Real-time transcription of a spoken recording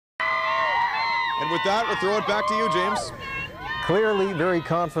And with that, we'll throw it back to you, James. Clearly very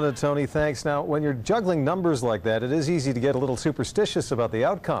confident, Tony. Thanks. Now, when you're juggling numbers like that, it is easy to get a little superstitious about the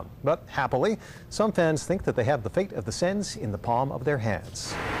outcome. But happily, some fans think that they have the fate of the Sens in the palm of their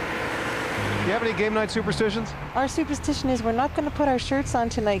hands. Do you have any game night superstitions? Our superstition is we're not going to put our shirts on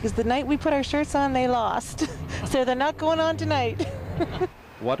tonight because the night we put our shirts on, they lost. So they're not going on tonight.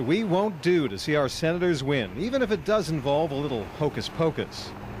 What we won't do to see our Senators win, even if it does involve a little hocus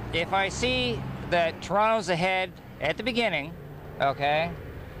pocus. If I see that Toronto's ahead at the beginning, okay,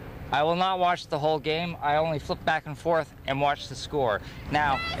 I will not watch the whole game. I only flip back and forth and watch the score.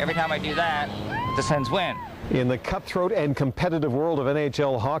 Now, every time I do that, the Sens win. In the cutthroat and competitive world of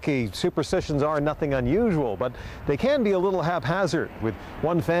NHL hockey, superstitions are nothing unusual, but they can be a little haphazard, with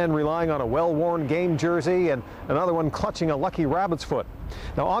one fan relying on a well-worn game jersey and another one clutching a lucky rabbit's foot.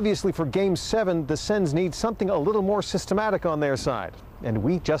 Now, obviously, for Game 7, the Sens need something a little more systematic on their side, and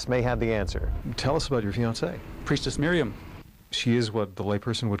we just may have the answer. Tell us about your fiancée. Priestess Miriam. She is what the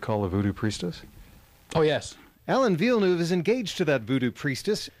layperson would call a voodoo priestess? Oh, yes. Alan Villeneuve is engaged to that voodoo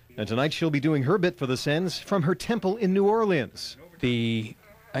priestess, and tonight she'll be doing her bit for the Sens from her temple in New Orleans. The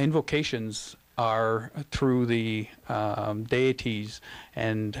invocations are through the deities,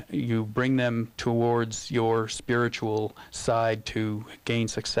 and you bring them towards your spiritual side to gain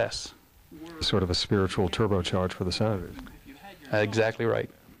success. Sort of a spiritual turbocharge for the Senators. Exactly right.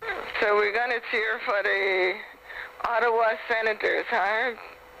 So we're going to cheer for the Ottawa Senators, huh?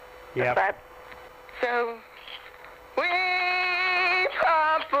 Yeah. So we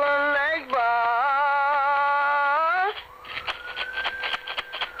pop a leg ball.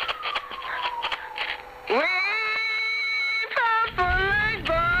 We pop a leg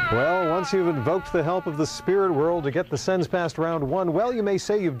ball. Well, once you've invoked the help of the spirit world to get the Sens past round one, well, you may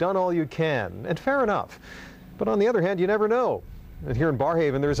say you've done all you can, and fair enough. But on the other hand, you never know. And here in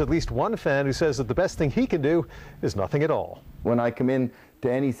Barrhaven, there's at least one fan who says that the best thing he can do is nothing at all. When I come in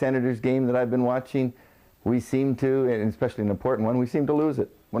to any Senators game that I've been watching, we seem to, and especially an important one, we seem to lose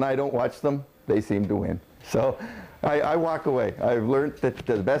it. When I don't watch them, they seem to win. So I walk away. I've learned that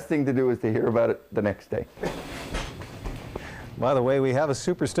the best thing to do is to hear about it the next day. By the way, we have a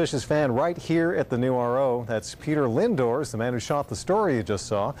superstitious fan right here at the new RO. That's Peter Lindors, the man who shot the story you just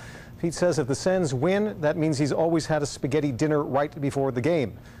saw. Pete says if the Sens win, that means he's always had a spaghetti dinner right before the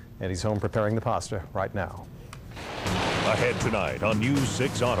game. And he's home preparing the pasta right now. Ahead tonight on News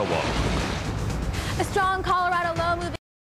 6 Ottawa. A strong Colorado